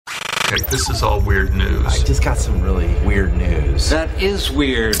Okay, this is all weird news. I just got some really weird news. That is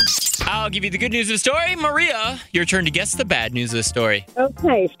weird. I'll give you the good news of the story. Maria, your turn to guess the bad news of the story.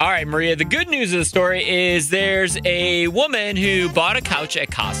 Okay. All right, Maria, the good news of the story is there's a woman who bought a couch at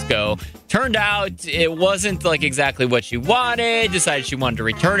Costco. Turned out it wasn't like exactly what she wanted, decided she wanted to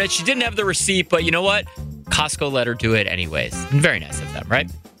return it. She didn't have the receipt, but you know what? Costco let her do it anyways. Very nice of them, right?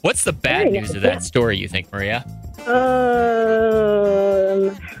 What's the bad news of that story, you think, Maria?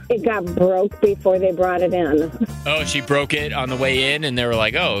 It got broke before they brought it in. Oh, she broke it on the way in, and they were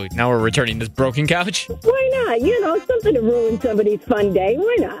like, oh, now we're returning this broken couch? Why not? You know, something to ruin somebody's fun day.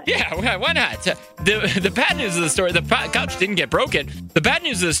 Why not? Yeah, why not? The bad news of the story, the couch didn't get broken. The bad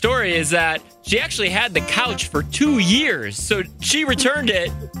news of the story is that she actually had the couch for 2 years. So she returned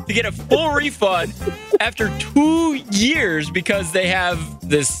it to get a full refund after 2 years because they have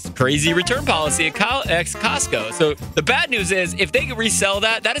this crazy return policy at Costco. So the bad news is if they resell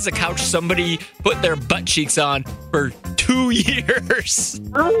that is a couch somebody put their butt cheeks on for 2 years.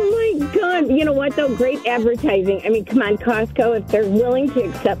 Oh, my God. You know what, though? Great advertising. I mean, come on, Costco. If they're willing to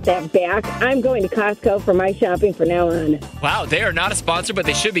accept that back, I'm going to Costco for my shopping from now on. Wow, they are not a sponsor, but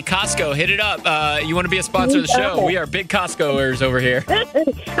they should be. Costco, hit it up. You want to be a sponsor of the show? We are big Costcoers over here.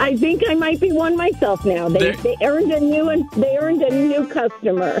 I think I might be one myself now. They earned a new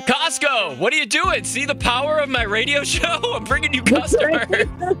customer. Costco, what are you doing? See the power of my radio show? I'm bringing you customers.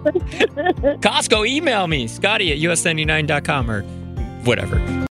 Costco, email me, Scotty at us99.com or whatever.